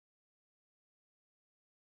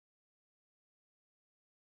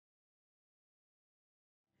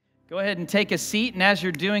Go ahead and take a seat, and as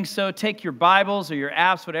you're doing so, take your Bibles or your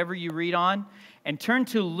apps, whatever you read on, and turn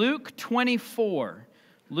to Luke 24.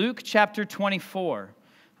 Luke chapter 24.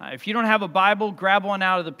 If you don't have a Bible, grab one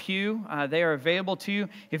out of the pew. They are available to you.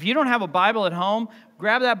 If you don't have a Bible at home,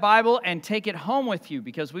 grab that Bible and take it home with you,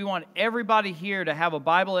 because we want everybody here to have a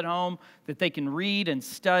Bible at home that they can read and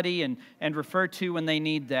study and refer to when they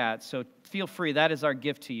need that. So feel free. That is our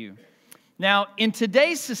gift to you. Now, in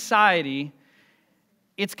today's society,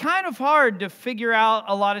 it's kind of hard to figure out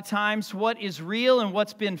a lot of times what is real and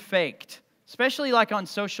what's been faked, especially like on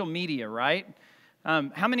social media, right?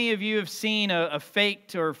 How many of you have seen a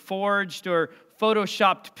faked or forged or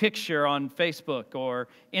photoshopped picture on Facebook or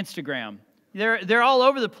Instagram? They're all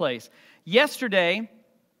over the place. Yesterday,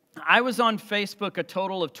 I was on Facebook a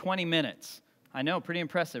total of 20 minutes. I know, pretty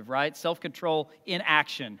impressive, right? Self-control in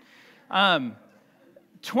action.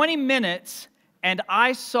 20 minutes, and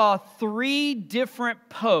I saw 3 different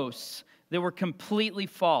posts that were completely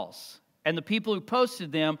false. And the people who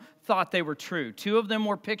posted them thought they were true. 2 of them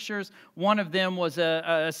were pictures. 1 of them was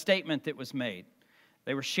a statement that was made.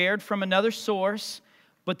 They were shared from another source,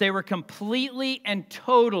 but they were completely and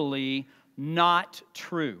totally not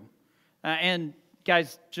true. And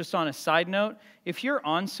guys, just on a side note, if you're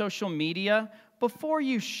on social media, before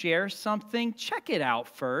you share something, check it out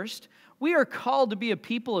first. We are called to be a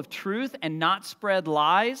people of truth and not spread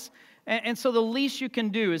lies. And so the least you can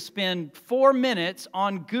do is spend 4 minutes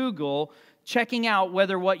on Google checking out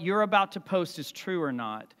whether what you're about to post is true or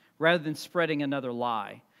not, rather than spreading another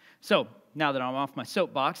lie. So now that I'm off my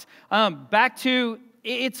soapbox, back to,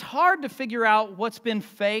 it's hard to figure out what's been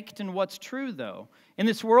faked and what's true, though. In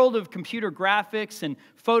this world of computer graphics and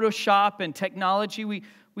Photoshop and technology, we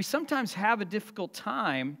sometimes have a difficult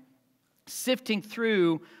time sifting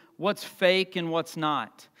through what's fake and what's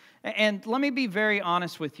not. And let me be very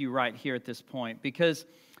honest with you right here at this point, because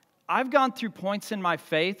I've gone through points in my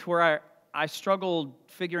faith where I struggled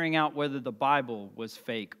figuring out whether the Bible was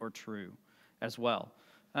fake or true as well.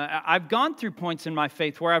 I've gone through points in my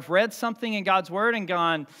faith where I've read something in God's Word and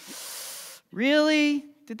gone, really?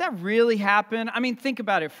 Did that really happen? I mean, think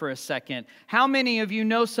about it for a second. How many of you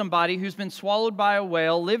know somebody who's been swallowed by a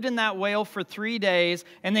whale, lived in that whale for 3 days,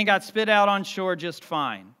 and then got spit out on shore just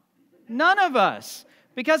fine? None of us.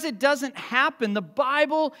 Because it doesn't happen. The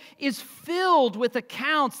Bible is filled with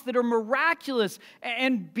accounts that are miraculous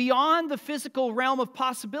and beyond the physical realm of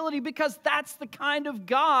possibility, because that's the kind of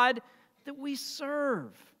God that we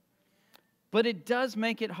serve. But it does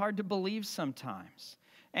make it hard to believe sometimes.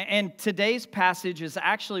 And today's passage is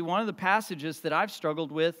actually one of the passages that I've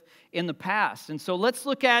struggled with in the past. And so let's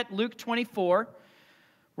look at Luke 24.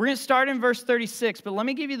 We're going to start in verse 36, but let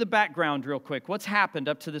me give you the background real quick. What's happened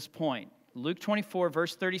up to this point? Luke 24,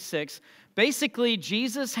 verse 36. Basically,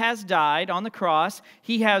 Jesus has died on the cross.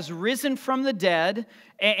 He has risen from the dead,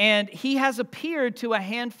 and he has appeared to a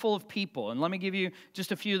handful of people. And let me give you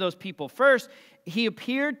just a few of those people. First, he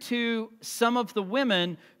appeared to some of the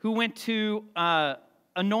women who went to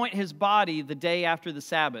anoint his body the day after the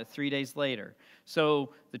Sabbath, 3 days later.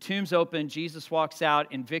 So the tomb's open. Jesus walks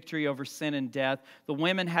out in victory over sin and death. The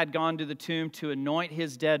women had gone to the tomb to anoint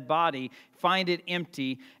his dead body, find it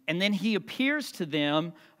empty, and then he appears to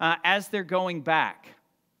them as they're going back.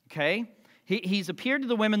 Okay? He's appeared to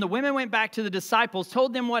the women. The women went back to the disciples,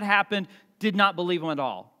 told them what happened, did not believe him at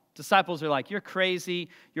all. Disciples are like, you're crazy,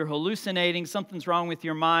 you're hallucinating, something's wrong with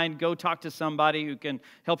your mind, go talk to somebody who can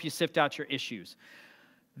help you sift out your issues.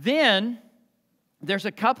 Then there's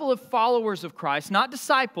a couple of followers of Christ, not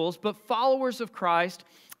disciples, but followers of Christ,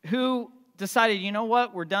 who decided, you know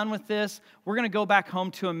what, we're done with this. We're going to go back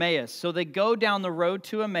home to Emmaus. So they go down the road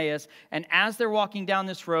to Emmaus, and as they're walking down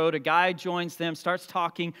this road, a guy joins them, starts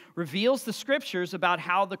talking, reveals the scriptures about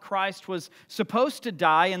how the Christ was supposed to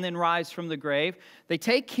die and then rise from the grave. They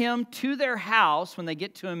take him to their house when they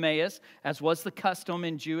get to Emmaus, as was the custom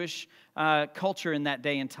in Jewish culture in that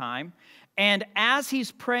day and time. And as he's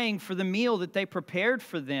praying for the meal that they prepared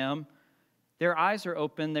for them, their eyes are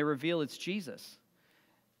open. They reveal it's Jesus.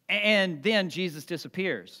 And then Jesus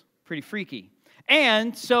disappears. Pretty freaky.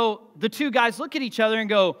 And so the 2 guys look at each other and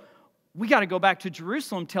go, we got to go back to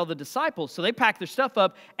Jerusalem, tell the disciples. So they pack their stuff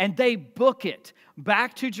up and they book it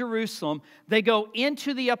back to Jerusalem. They go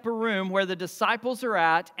into the upper room where the disciples are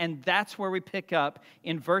at, and that's where we pick up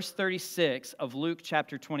in verse 36 of Luke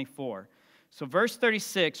chapter 24. So verse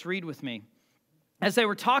 36, read with me. As they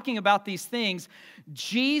were talking about these things,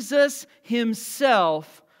 Jesus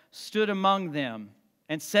himself stood among them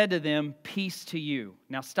and said to them, peace to you.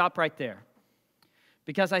 Now stop right there.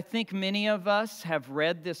 Because I think many of us have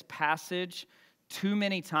read this passage too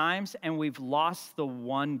many times and we've lost the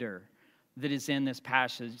wonder that is in this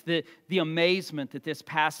passage, the amazement that this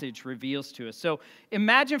passage reveals to us. So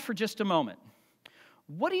imagine for just a moment,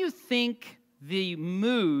 what do you think the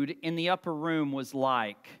mood in the upper room was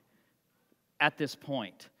like at this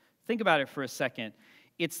point? Think about it for a second.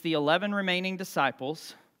 It's the 11 remaining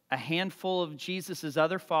disciples, a handful of Jesus'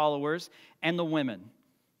 other followers, and the women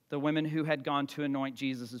who had gone to anoint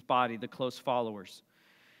Jesus' body, the close followers.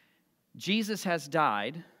 Jesus has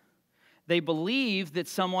died. They believe that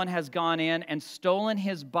someone has gone in and stolen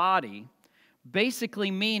his body,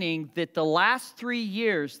 basically meaning that the last 3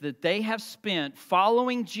 years that they have spent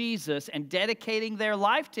following Jesus and dedicating their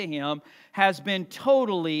life to him has been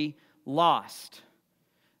totally lost.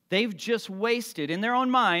 They've just wasted in their own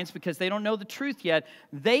minds, because they don't know the truth yet.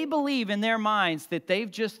 They believe in their minds that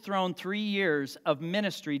they've just thrown 3 years of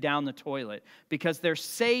ministry down the toilet because their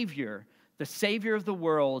Savior, the Savior of the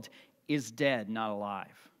world, is dead, not alive.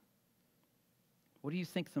 What do you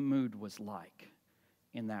think the mood was like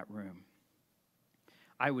in that room?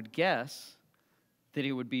 I would guess that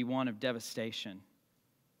it would be one of devastation.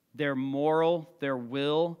 Their moral, their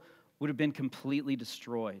will would have been completely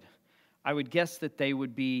destroyed. I would guess that they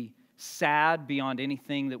would be sad beyond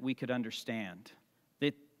anything that we could understand.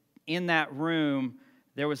 That in that room,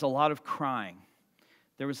 there was a lot of crying.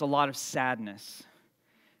 There was a lot of sadness.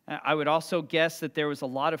 I would also guess that there was a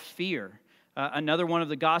lot of fear. Another one of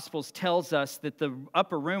the Gospels tells us that the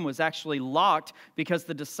upper room was actually locked because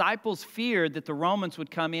the disciples feared that the Romans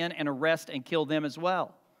would come in and arrest and kill them as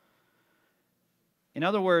well. In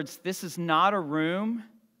other words, this is not a room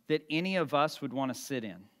that any of us would want to sit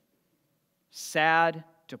in. Sad,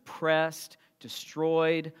 depressed,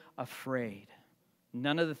 destroyed, afraid.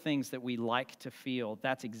 None of the things that we like to feel.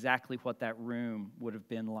 That's exactly what that room would have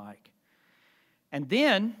been like. And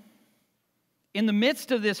then, in the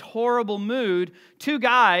midst of this horrible mood, two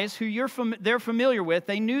guys who they're familiar with,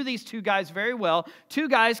 they knew these two guys very well. Two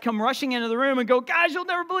guys come rushing into the room and go, "Guys, you'll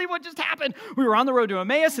never believe what just happened. We were on the road to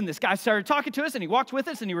Emmaus, and this guy started talking to us, and he walked with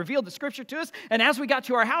us, and he revealed the scripture to us. And as we got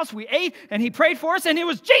to our house, we ate, and he prayed for us, and it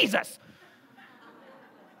was Jesus."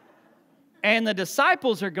 And the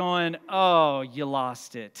disciples are going, "Oh, you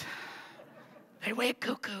lost it." They went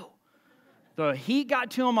cuckoo. The heat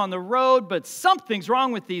got to them on the road, but something's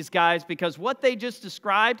wrong with these guys because what they just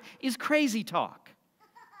described is crazy talk.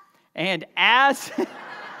 And as...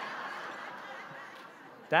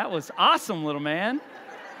 That was awesome, little man.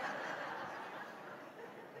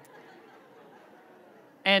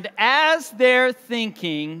 And as they're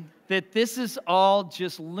thinking that this is all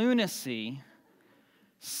just lunacy,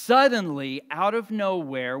 suddenly, out of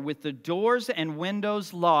nowhere, with the doors and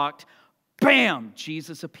windows locked, bam,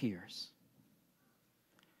 Jesus appears.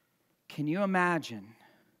 Can you imagine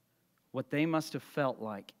what they must have felt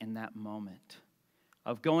like in that moment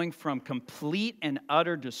of going from complete and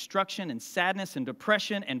utter destruction and sadness and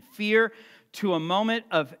depression and fear to a moment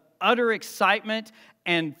of utter excitement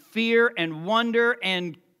and fear and wonder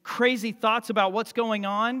and crazy thoughts about what's going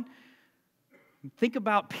on? Think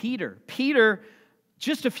about Peter. Peter,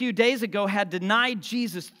 just a few days ago, had denied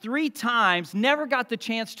Jesus 3 times, never got the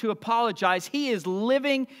chance to apologize. He is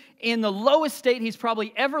living in the lowest state he's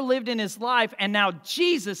probably ever lived in his life, and now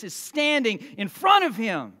Jesus is standing in front of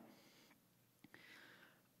him.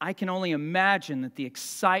 I can only imagine that the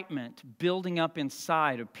excitement building up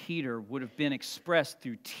inside of Peter would have been expressed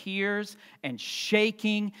through tears and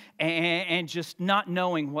shaking and just not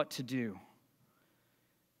knowing what to do.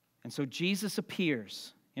 And so Jesus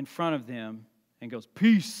appears in front of them and goes,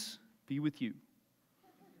 "Peace be with you."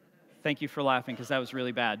 Thank you for laughing, because that was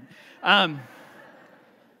really bad.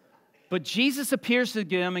 But Jesus appears to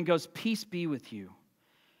them and goes, "Peace be with you."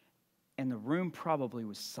 And the room probably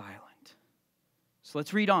was silent. So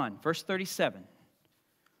let's read on. Verse 37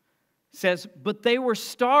 says, "But they were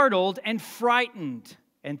startled and frightened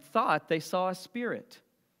and thought they saw a spirit.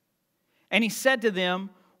 And he said to them,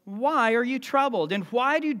 'Why are you troubled? And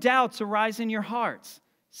why do doubts arise in your hearts?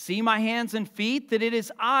 See my hands and feet, that it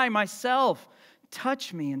is I myself.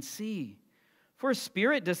 Touch me and see. For a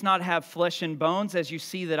spirit does not have flesh and bones, as you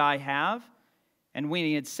see that I have.' And when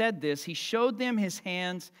he had said this, he showed them his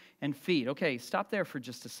hands and feet." Okay, stop there for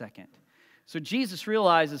just a second. So Jesus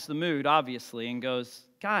realizes the mood, obviously, and goes,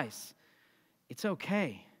 "Guys, it's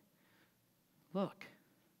okay. Look,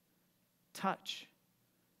 touch.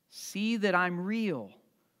 See that I'm real.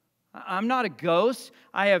 I'm not a ghost.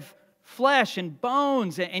 I have flesh and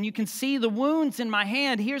bones, and you can see the wounds in my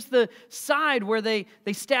hand. Here's the side where they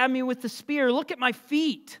stabbed me with the spear. Look at my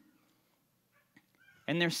feet."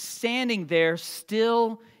 And they're standing there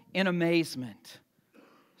still in amazement.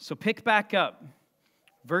 So pick back up.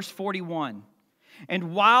 Verse 41.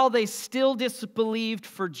 And while they still disbelieved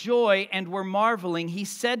for joy and were marveling, he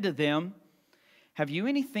said to them, have you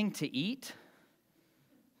anything to eat?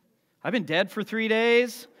 I've been dead for 3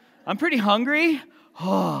 days. I'm pretty hungry.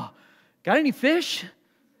 Oh, got any fish?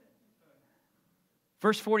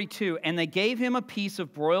 Verse 42, and they gave him a piece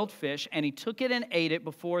of broiled fish, and he took it and ate it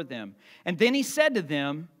before them. And then he said to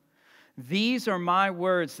them, these are my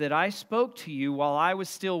words that I spoke to you while I was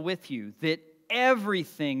still with you, that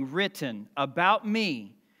everything written about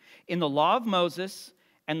me in the law of Moses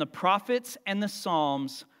and the prophets and the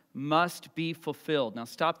Psalms must be fulfilled. Now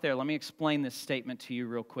stop there. Let me explain this statement to you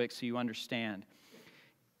real quick so you understand.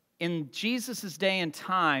 In Jesus' day and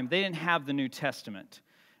time, they didn't have the New Testament.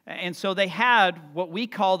 And so they had what we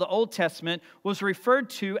call the Old Testament, was referred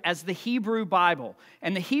to as the Hebrew Bible.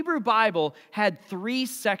 And the Hebrew Bible had 3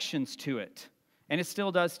 sections to it, and it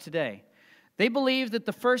still does today. They believed that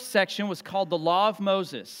the first section was called the Law of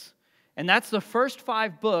Moses, and that's the first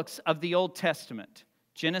 5 books of the Old Testament,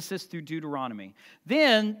 Genesis through Deuteronomy.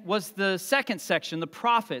 Then was the second section, the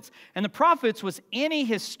prophets. And the prophets was any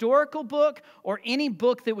historical book or any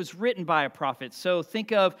book that was written by a prophet. So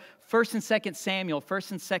think of 1st and 2nd Samuel,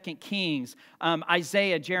 1st and 2nd Kings,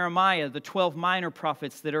 Isaiah, Jeremiah, the 12 minor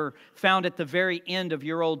prophets that are found at the very end of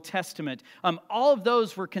your Old Testament. All of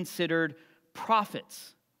those were considered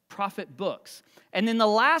prophets, prophet books. And then the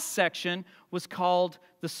last section was called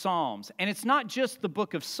the Psalms. And it's not just the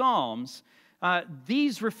book of Psalms.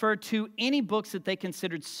 These refer to any books that they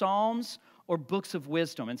considered psalms or books of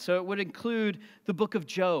wisdom. And so it would include the book of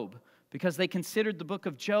Job, because they considered the book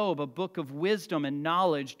of Job a book of wisdom and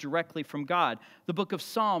knowledge directly from God. The book of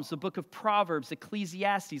Psalms, the book of Proverbs,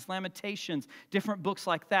 Ecclesiastes, Lamentations, different books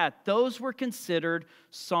like that. Those were considered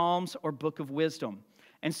psalms or book of wisdom.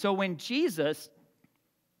 And so when Jesus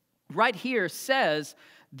right here says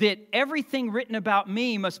that everything written about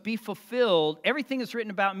me must be fulfilled. Everything that's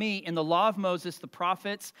written about me in the law of Moses, the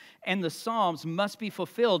prophets, and the Psalms must be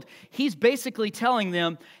fulfilled. He's basically telling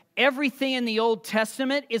them everything in the Old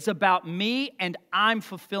Testament is about me, and I'm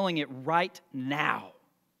fulfilling it right now.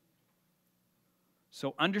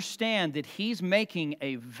 So understand that he's making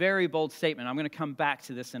a very bold statement. I'm going to come back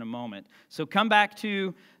to this in a moment. So come back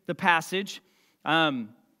to the passage.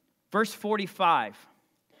 Verse 45.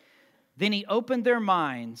 Then he opened their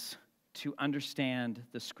minds to understand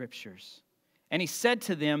the Scriptures. And he said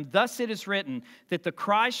to them, thus it is written, that the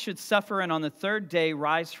Christ should suffer and on the 3rd day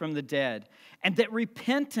rise from the dead, and that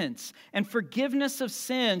repentance and forgiveness of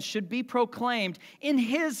sins should be proclaimed in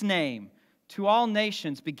his name to all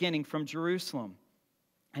nations, beginning from Jerusalem.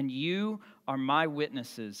 And you are my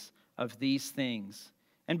witnesses of these things.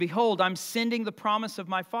 And behold, I'm sending the promise of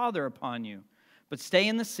my Father upon you. But stay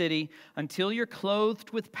in the city until you're clothed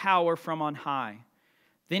with power from on high.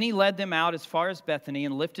 Then he led them out as far as Bethany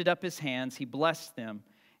and lifted up his hands. He blessed them.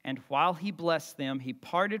 And while he blessed them, he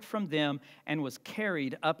parted from them and was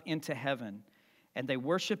carried up into heaven. And they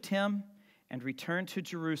worshiped him and returned to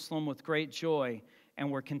Jerusalem with great joy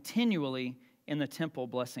and were continually in the temple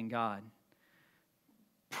blessing God.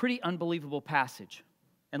 Pretty unbelievable passage.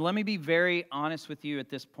 And let me be very honest with you at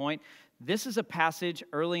this point. This is a passage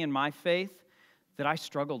early in my faith that I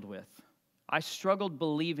struggled with. I struggled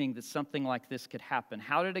believing that something like this could happen.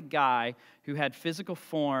 How did a guy who had physical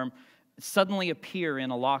form suddenly appear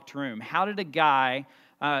in a locked room? How did a guy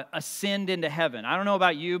ascend into heaven? I don't know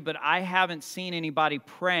about you, but I haven't seen anybody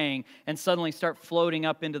praying and suddenly start floating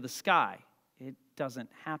up into the sky. It doesn't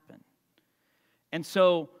happen. And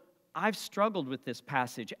so I've struggled with this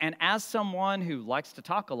passage. And as someone who likes to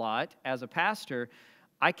talk a lot, as a pastor,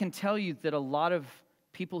 I can tell you that a lot of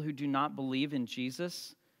people who do not believe in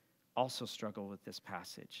Jesus also struggle with this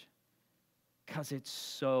passage because it's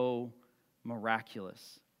so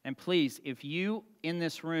miraculous. And please, if you in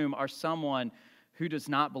this room are someone who does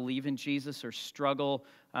not believe in Jesus or struggle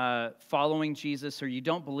following Jesus, or you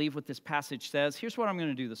don't believe what this passage says, here's what I'm going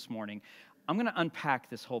to do this morning. I'm going to unpack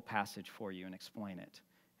this whole passage for you and explain it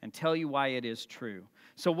and tell you why it is true.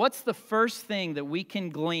 So what's the first thing that we can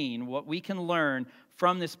glean, what we can learn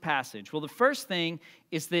from this passage? Well, the first thing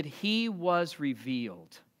is that he was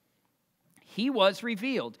revealed. He was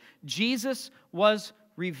revealed. Jesus was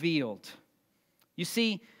revealed. You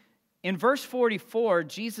see, in verse 44,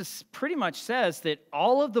 Jesus pretty much says that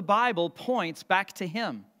all of the Bible points back to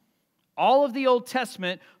him. All of the Old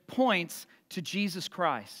Testament points to Jesus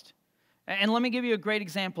Christ. And let me give you a great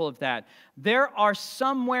example of that. There are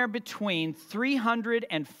somewhere between 300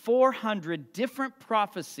 and 400 different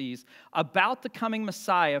prophecies about the coming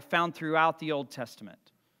Messiah found throughout the Old Testament.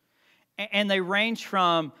 And they range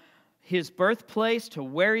from his birthplace to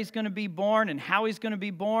where he's going to be born and how he's going to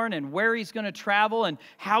be born and where he's going to travel and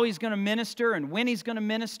how he's going to minister and when he's going to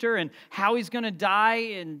minister and how he's going to die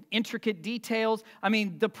in intricate details. I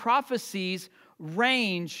mean, the prophecies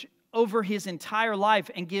range over his entire life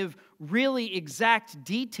and give really exact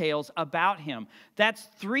details about him. That's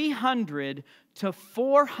 300 to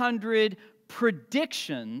 400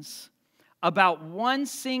 predictions about one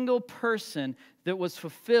single person that was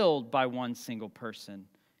fulfilled by one single person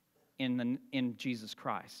in Jesus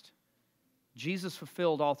Christ. Jesus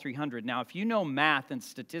fulfilled all 300. Now, if you know math and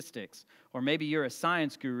statistics, or maybe you're a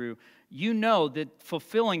science guru, you know that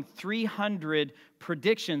fulfilling 300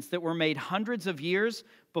 predictions that were made hundreds of years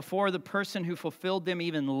before the person who fulfilled them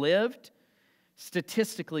even lived,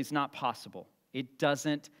 statistically is not possible. It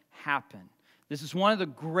doesn't happen. This is one of the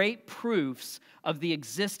great proofs of the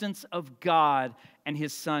existence of God and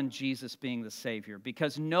His Son, Jesus, being the Savior,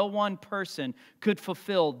 because no one person could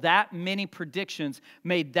fulfill that many predictions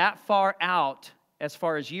made that far out, as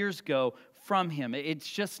far as years go, from Him. It's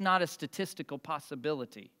just not a statistical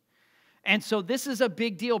possibility. And so this is a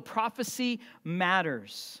big deal. Prophecy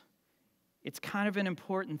matters. It's kind of an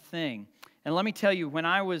important thing. And let me tell you,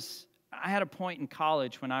 I had a point in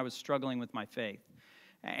college when I was struggling with my faith.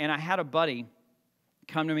 And I had a buddy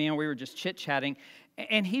come to me, and we were just chit-chatting,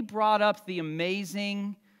 and he brought up the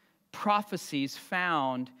amazing prophecies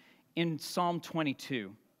found in Psalm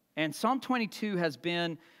 22. And Psalm 22 has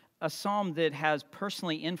been a psalm that has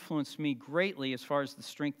personally influenced me greatly as far as the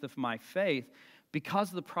strength of my faith because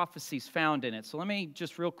of the prophecies found in it. So let me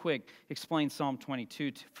just real quick explain Psalm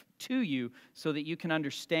 22 to you so that you can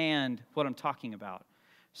understand what I'm talking about.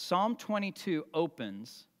 Psalm 22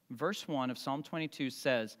 opens, verse 1 of Psalm 22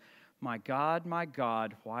 says, my God,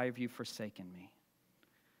 why have you forsaken me?"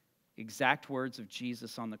 Exact words of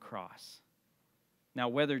Jesus on the cross. Now,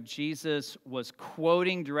 whether Jesus was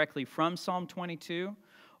quoting directly from Psalm 22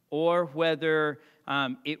 or whether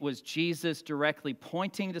it was Jesus directly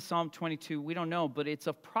pointing to Psalm 22, we don't know, but it's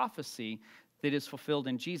a prophecy that is fulfilled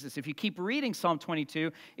in Jesus. If you keep reading Psalm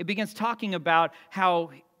 22, it begins talking about how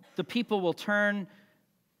the people will turn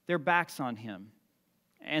their backs on Him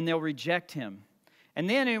and they'll reject Him. And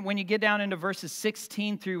then when you get down into verses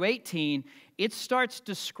 16 through 18, it starts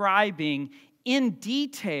describing in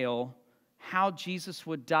detail how Jesus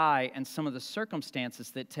would die and some of the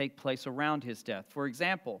circumstances that take place around His death. For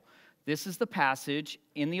example, this is the passage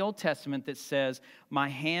in the Old Testament that says, "My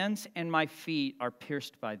hands and my feet are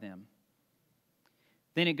pierced by them."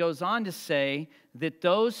 Then it goes on to say that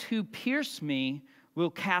those who pierce me will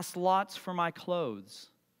cast lots for my clothes.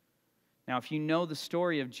 Now, if you know the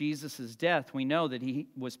story of Jesus' death, we know that He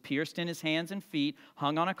was pierced in His hands and feet,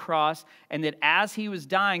 hung on a cross, and that as He was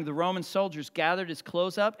dying, the Roman soldiers gathered His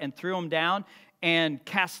clothes up and threw Him down and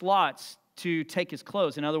cast lots to take His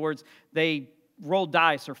clothes. In other words, they rolled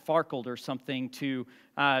dice or farkled or something to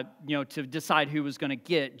decide who was going to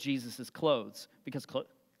get Jesus' clothes, because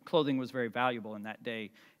clothing was very valuable in that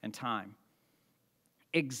day and time.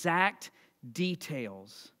 Exact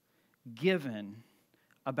details given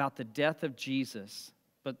about the death of Jesus,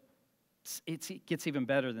 but it gets even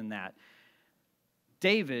better than that.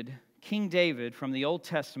 King David from the Old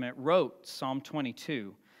Testament wrote Psalm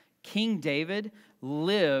 22. King David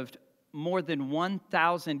lived more than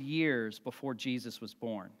 1,000 years before Jesus was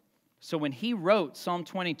born. So when he wrote Psalm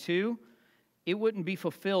 22, it wouldn't be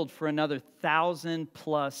fulfilled for another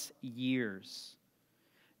 1,000+ years.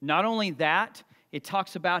 Not only that, it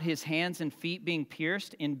talks about his hands and feet being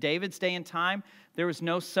pierced. In David's day and time, there was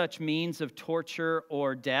no such means of torture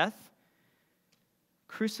or death.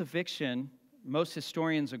 Crucifixion, most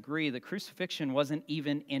historians agree that crucifixion wasn't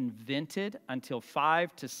even invented until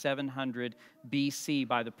 500 to 700 BC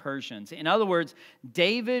by the Persians. In other words,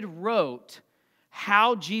 David wrote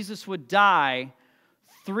how Jesus would die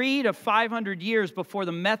 300 to 500 years before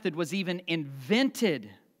the method was even invented.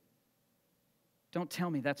 Don't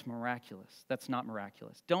tell me that's miraculous. That's not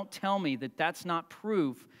miraculous. Don't tell me that that's not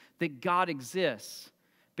proof that God exists.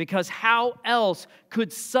 Because how else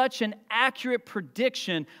could such an accurate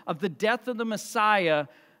prediction of the death of the Messiah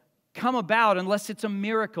come about unless it's a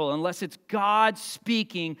miracle, unless it's God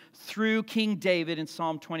speaking through King David in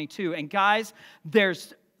Psalm 22? And guys,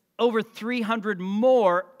 there's over 300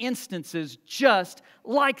 more instances just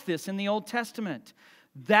like this in the Old Testament.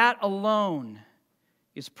 That alone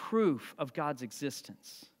is proof of God's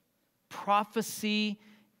existence. Prophecy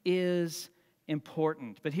is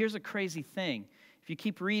important. But here's a crazy thing. If you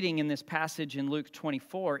keep reading in this passage in Luke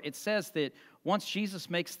 24, it says that once Jesus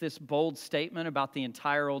makes this bold statement about the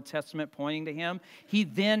entire Old Testament pointing to Him, He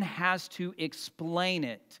then has to explain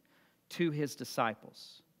it to His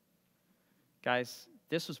disciples. Guys,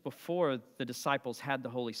 this was before the disciples had the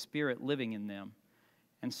Holy Spirit living in them.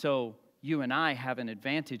 And so you and I have an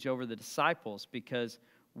advantage over the disciples because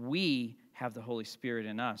we have the Holy Spirit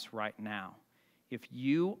in us right now. If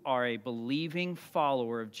you are a believing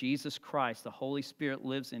follower of Jesus Christ, the Holy Spirit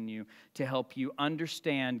lives in you to help you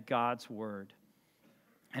understand God's Word.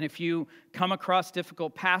 And if you come across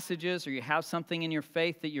difficult passages or you have something in your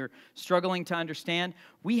faith that you're struggling to understand,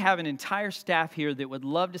 we have an entire staff here that would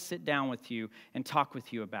love to sit down with you and talk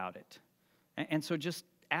with you about it. And so just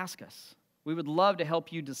ask us. We would love to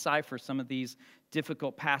help you decipher some of these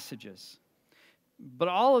difficult passages. But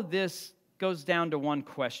all of this goes down to one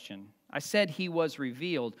question. I said he was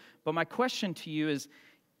revealed, but my question to you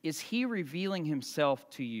is he revealing himself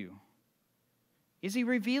to you? Is he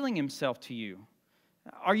revealing himself to you?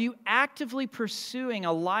 Are you actively pursuing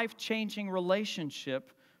a life-changing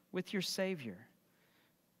relationship with your Savior?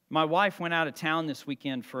 My wife went out of town this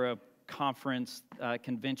weekend for a conference,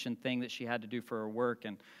 convention thing that she had to do for her work.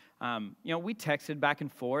 And, we texted back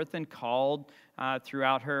and forth and called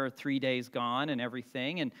throughout her 3 days gone and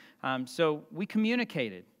everything. And so we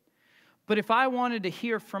communicated. But if I wanted to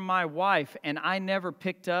hear from my wife and I never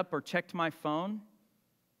picked up or checked my phone,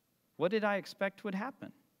 what did I expect would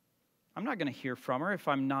happen? I'm not going to hear from her if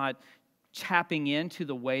I'm not tapping into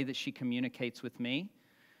the way that she communicates with me.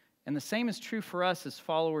 And the same is true for us as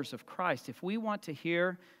followers of Christ. If we want to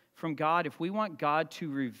hear from God, if we want God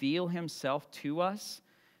to reveal himself to us,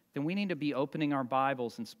 then we need to be opening our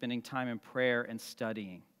Bibles and spending time in prayer and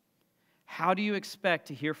studying. How do you expect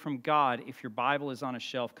to hear from God if your Bible is on a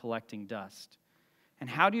shelf collecting dust? And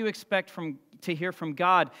how do you expect to hear from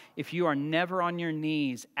God if you are never on your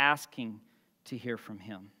knees asking to hear from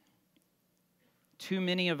him? Too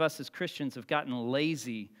many of us as Christians have gotten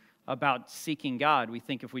lazy about seeking God. We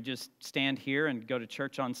think if we just stand here and go to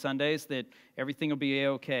church on Sundays that everything will be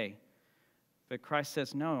okay. But Christ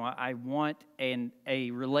says, no, I want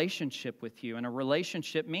a relationship with you. And a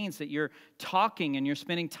relationship means that you're talking and you're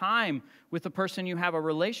spending time with the person you have a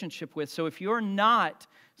relationship with. So if you're not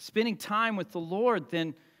spending time with the Lord,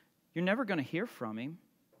 then you're never going to hear from him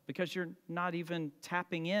because you're not even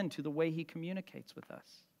tapping into the way he communicates with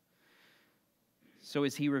us. So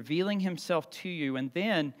is he revealing himself to you? And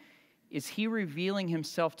then, is he revealing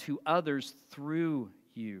himself to others through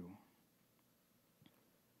you?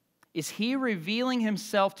 Is he revealing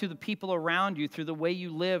himself to the people around you through the way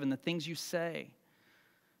you live and the things you say?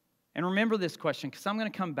 And remember this question, because I'm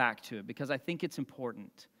going to come back to it, because I think it's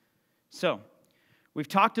important. So, we've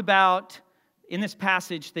talked about in this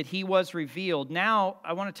passage that he was revealed. Now,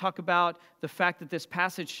 I want to talk about the fact that this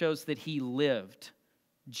passage shows that he lived.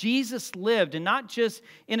 Jesus lived, and not just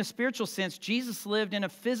in a spiritual sense, Jesus lived in a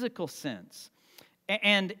physical sense.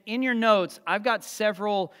 And in your notes, I've got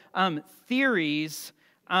several theories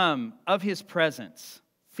of his presence.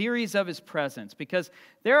 Theories of his presence, because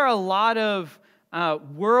there are a lot of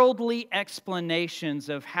worldly explanations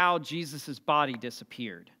of how Jesus' body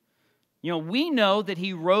disappeared. We know that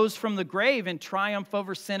he rose from the grave in triumph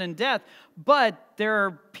over sin and death, but there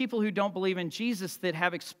are people who don't believe in Jesus that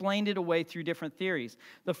have explained it away through different theories.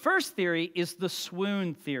 The first theory is the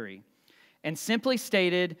swoon theory. And simply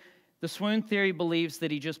stated, the swoon theory believes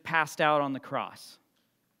that he just passed out on the cross.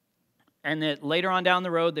 And that later on down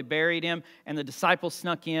the road, they buried him, and the disciples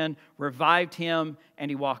snuck in, revived him,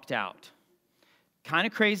 and he walked out. Kind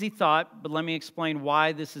of crazy thought, but let me explain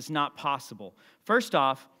why this is not possible. First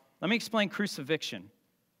off, let me explain crucifixion.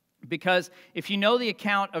 Because if you know the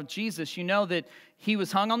account of Jesus, you know that he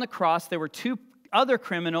was hung on the cross. There were two other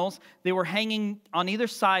criminals. They were hanging on either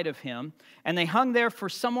side of him, and they hung there for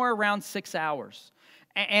somewhere around 6 hours.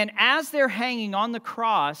 And as they're hanging on the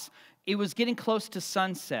cross, it was getting close to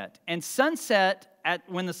sunset. And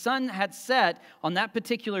when the sun had set on that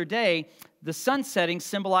particular day, the sun setting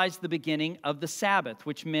symbolized the beginning of the Sabbath,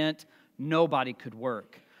 which meant nobody could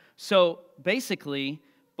work. So basically,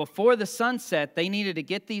 before the sunset, they needed to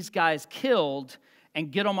get these guys killed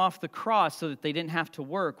and get them off the cross so that they didn't have to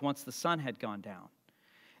work once the sun had gone down.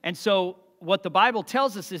 And so what the Bible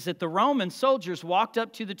tells us is that the Roman soldiers walked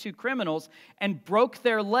up to the two criminals and broke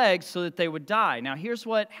their legs so that they would die. Now, here's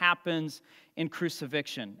what happens in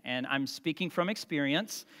crucifixion, and I'm speaking from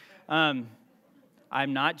experience. I'm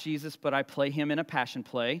not Jesus, but I play him in a passion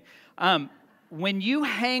play. When you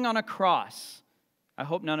hang on a cross, I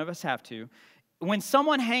hope none of us have to, when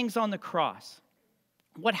someone hangs on the cross,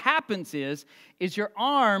 what happens is your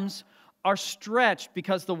arms are stretched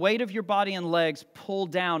because the weight of your body and legs pull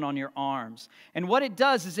down on your arms. And what it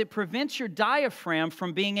does is it prevents your diaphragm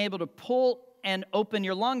from being able to pull and open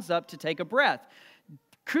your lungs up to take a breath.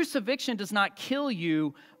 Crucifixion does not kill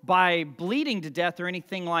you by bleeding to death or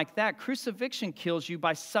anything like that. Crucifixion kills you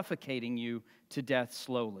by suffocating you to death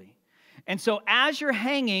slowly. And so as you're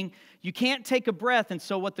hanging, you can't take a breath. And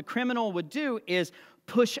so what the criminal would do is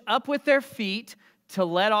push up with their feet to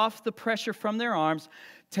let off the pressure from their arms,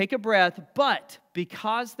 take a breath. But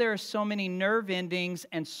because there are so many nerve endings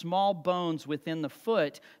and small bones within the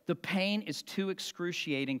foot, the pain is too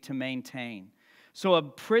excruciating to maintain. So a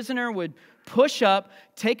prisoner would push up,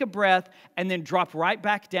 take a breath, and then drop right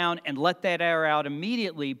back down and let that air out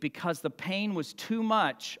immediately because the pain was too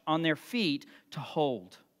much on their feet to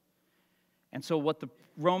hold. And so what the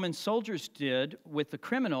Roman soldiers did with the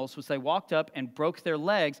criminals was they walked up and broke their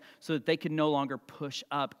legs so that they could no longer push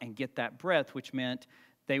up and get that breath, which meant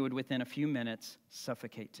they would, within a few minutes,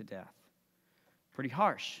 suffocate to death. Pretty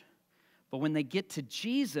harsh. But when they get to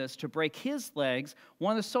Jesus to break his legs,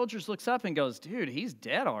 one of the soldiers looks up and goes, dude, he's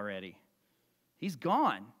dead already. He's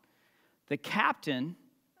gone. The captain,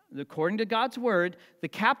 according to God's word, the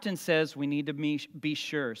captain says we need to be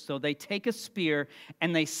sure. So they take a spear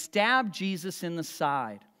and they stab Jesus in the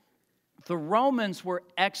side. The Romans were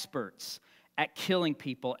experts at killing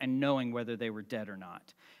people and knowing whether they were dead or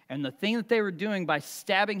not. And the thing that they were doing by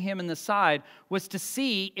stabbing him in the side was to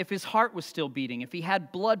see if his heart was still beating, if he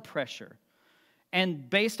had blood pressure. And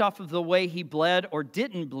based off of the way he bled or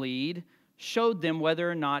didn't bleed, showed them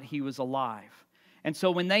whether or not he was alive. And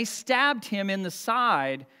so when they stabbed him in the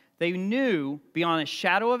side, they knew beyond a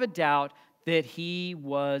shadow of a doubt that he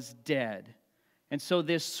was dead. And so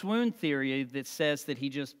this swoon theory that says that he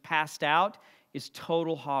just passed out is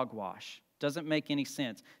total hogwash. Doesn't make any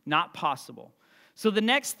sense. Not possible. So the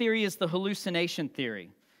next theory is the hallucination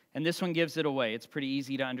theory. And this one gives it away. It's pretty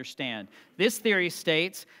easy to understand. This theory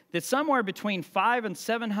states that somewhere between 500 and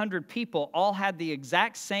 700 people all had the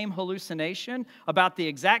exact same hallucination about the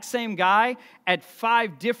exact same guy at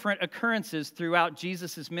 5 different occurrences throughout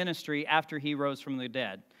Jesus' ministry after he rose from the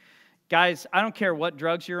dead. Guys, I don't care what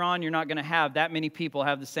drugs you're on, you're not going to have that many people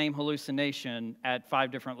have the same hallucination at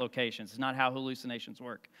 5 different locations. It's not how hallucinations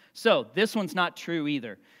work. So this one's not true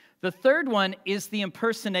either. The third one is the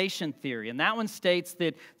impersonation theory, and that one states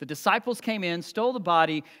that the disciples came in, stole the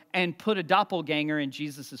body, and put a doppelganger in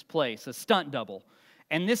Jesus' place, a stunt double.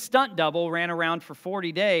 And this stunt double ran around for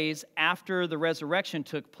 40 days after the resurrection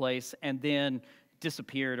took place and then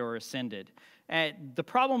disappeared or ascended. And the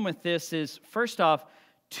problem with this is, first off,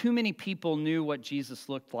 too many people knew what Jesus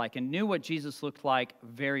looked like and knew what Jesus looked like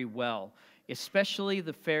very well, especially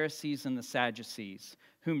the Pharisees and the Sadducees,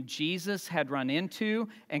 whom Jesus had run into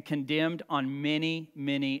and condemned on many,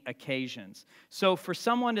 many occasions. So for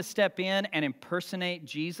someone to step in and impersonate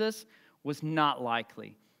Jesus was not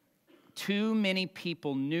likely. Too many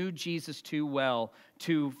people knew Jesus too well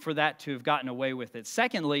for that to have gotten away with it.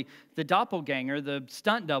 Secondly, the doppelganger, the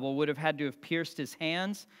stunt double, would have had to have pierced his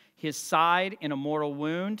hands, his side in a mortal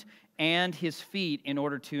wound, and his feet in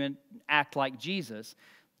order to act like Jesus.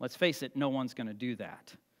 Let's face it, no one's going to do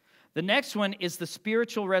that. The next one is the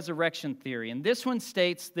spiritual resurrection theory, and this one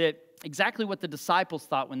states that exactly what the disciples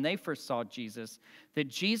thought when they first saw Jesus, that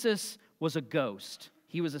Jesus was a ghost.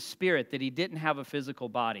 He was a spirit, that he didn't have a physical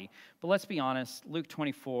body. But let's be honest, Luke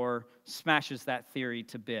 24 smashes that theory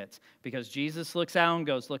to bits, because Jesus looks out and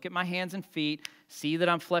goes, look at my hands and feet, see that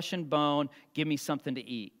I'm flesh and bone, give me something to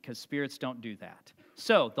eat, because spirits don't do that.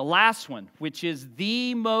 So the last one, which is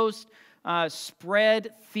the most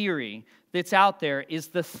spread theory that's out there, is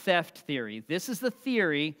the theft theory. This is the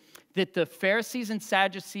theory that the Pharisees and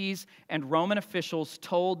Sadducees and Roman officials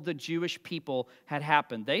told the Jewish people had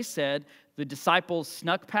happened. They said the disciples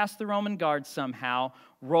snuck past the Roman guards somehow,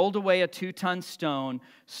 rolled away a 2-ton stone,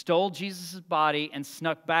 stole Jesus' body, and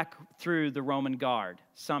snuck back through the Roman guard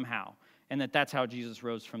somehow, and that's how Jesus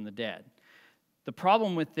rose from the dead. The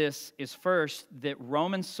problem with this is, first, that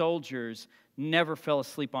Roman soldiers never fell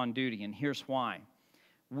asleep on duty, and here's why.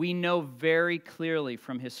 We know very clearly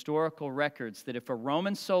from historical records that if a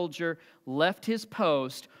Roman soldier left his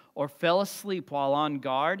post or fell asleep while on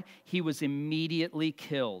guard, he was immediately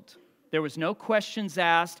killed. There was no questions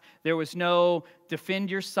asked. There was no defend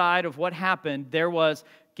your side of what happened. There was,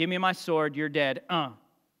 give me my sword, you're dead.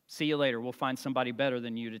 See you later. We'll find somebody better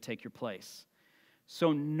than you to take your place.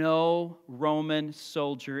 So no Roman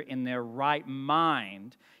soldier in their right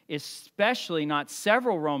mind, especially not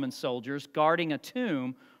several Roman soldiers guarding a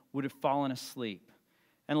tomb, would have fallen asleep.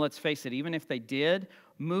 And let's face it, even if they did,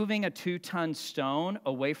 moving a 2-ton stone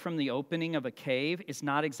away from the opening of a cave is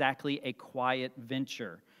not exactly a quiet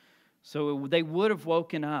venture. So they would have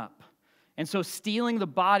woken up. And so stealing the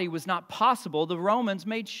body was not possible. The Romans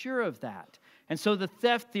made sure of that. And so the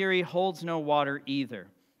theft theory holds no water either.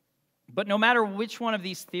 But no matter which one of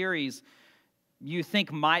these theories you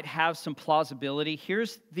think might have some plausibility,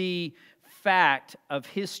 here's the fact of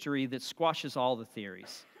history that squashes all the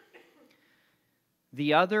theories.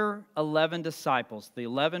 The other 11 disciples, the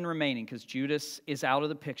 11 remaining, because Judas is out of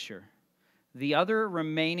the picture, the other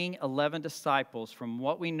remaining 11 disciples, from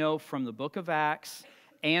what we know from the book of Acts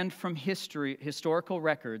and from historical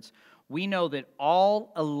records, we know that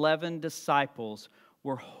all 11 disciples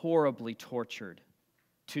were horribly tortured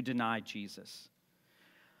to deny Jesus.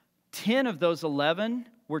 10 of those 11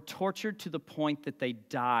 were tortured to the point that they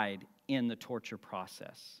died in the torture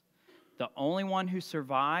process. The only one who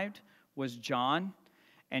survived was John,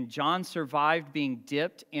 and John survived being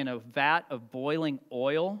dipped in a vat of boiling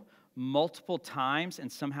oil multiple times and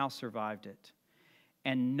somehow survived it.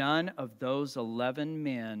 And none of those 11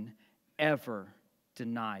 men ever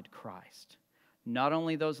denied Christ. Not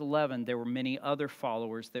only those 11, there were many other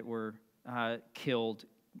followers that were killed.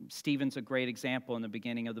 Stephen's a great example in the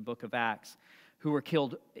beginning of the book of Acts, who were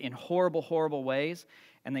killed in horrible, horrible ways,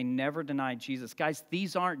 and they never denied Jesus. Guys,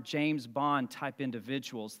 these aren't James Bond type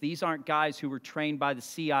individuals. These aren't guys who were trained by the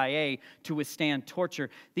CIA to withstand torture.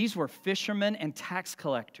 These were fishermen and tax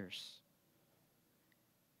collectors.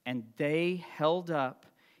 And they held up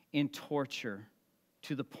in torture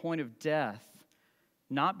to the point of death,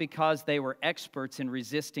 not because they were experts in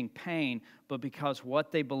resisting pain, but because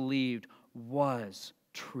what they believed was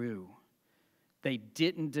true. They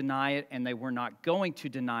didn't deny it, and they were not going to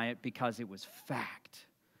deny it because it was fact.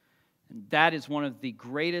 And that is one of the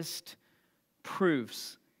greatest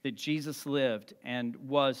proofs that Jesus lived and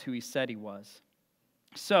was who he said he was.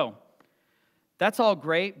 So, that's all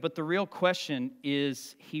great, but the real question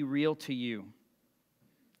is he real to you?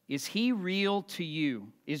 Is he real to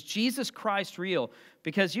you? Is Jesus Christ real?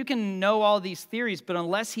 Because you can know all these theories, but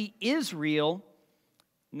unless he is real,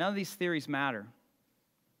 none of these theories matter.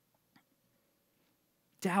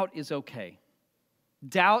 Doubt is okay.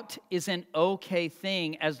 Doubt is an okay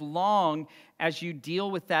thing as long as you deal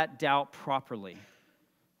with that doubt properly.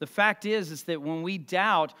 The fact is that when we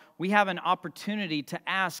doubt, we have an opportunity to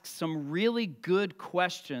ask some really good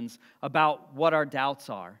questions about what our doubts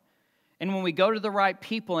are. And when we go to the right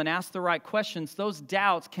people and ask the right questions, those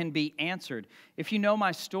doubts can be answered. If you know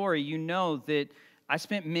my story, you know that I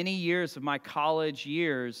spent many years of my college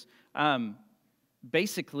years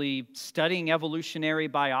basically studying evolutionary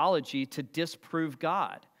biology to disprove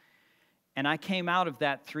God. And I came out of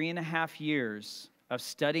that 3.5 years of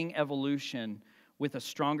studying evolution with a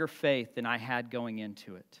stronger faith than I had going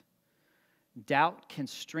into it. Doubt can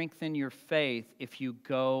strengthen your faith if you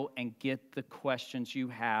go and get the questions you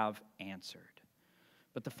have answered.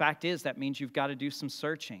 But the fact is, that means you've got to do some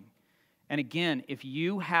searching. And again, if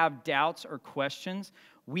you have doubts or questions,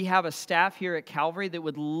 we have a staff here at Calvary that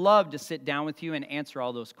would love to sit down with you and answer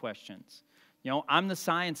all those questions. You know, I'm the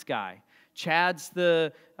science guy. Chad's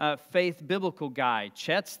the faith biblical guy.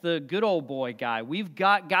 Chet's the good old boy guy. We've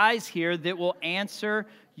got guys here that will answer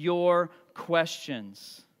your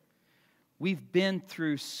questions. We've been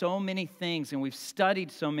through so many things and we've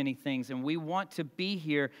studied so many things, and we want to be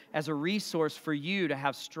here as a resource for you to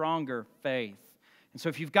have stronger faith. And so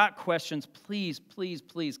if you've got questions, please, please,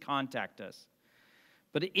 please contact us.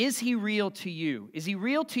 But is he real to you? Is he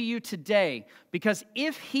real to you today? Because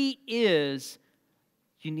if he is,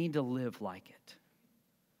 you need to live like it.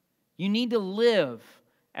 You need to live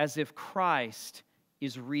as if Christ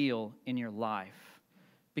is real in your life.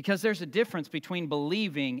 Because there's a difference between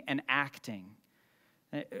believing and acting.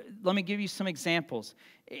 Let me give you some examples.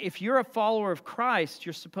 If you're a follower of Christ,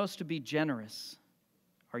 you're supposed to be generous.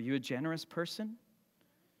 Are you a generous person?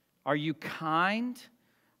 Are you kind?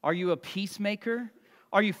 Are you a peacemaker?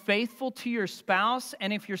 Are you faithful to your spouse?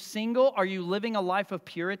 And if you're single, are you living a life of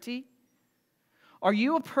purity? Are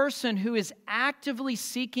you a person who is actively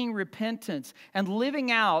seeking repentance and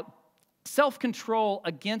living out self-control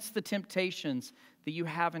against the temptations that you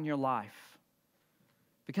have in your life?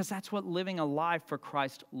 Because that's what living a life for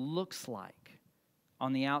Christ looks like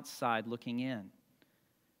on the outside looking in.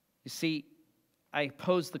 You see, I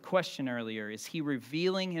posed the question earlier, is he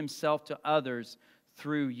revealing himself to others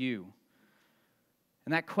through you?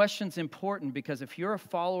 And that question's important because if you're a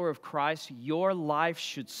follower of Christ, your life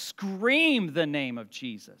should scream the name of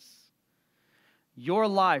Jesus. Your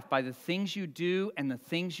life, by the things you do and the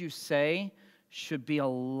things you say, should be a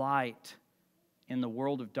light in the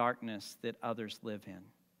world of darkness that others live in.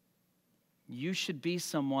 You should be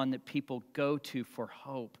someone that people go to for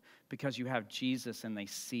hope because you have Jesus and they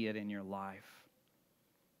see it in your life.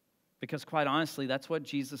 Because quite honestly, that's what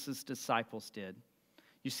Jesus' disciples did.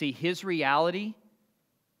 You see, his reality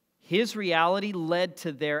led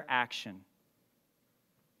to their action.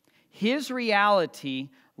 His reality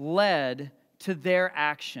led to their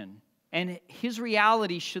action. And his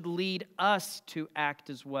reality should lead us to act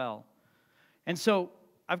as well. And so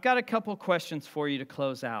I've got a couple questions for you to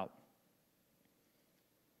close out.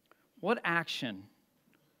 What action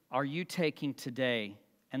are you taking today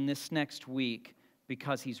and this next week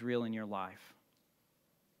because he's real in your life?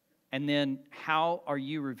 And then how are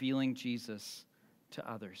you revealing Jesus to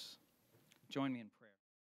others? Join me in prayer.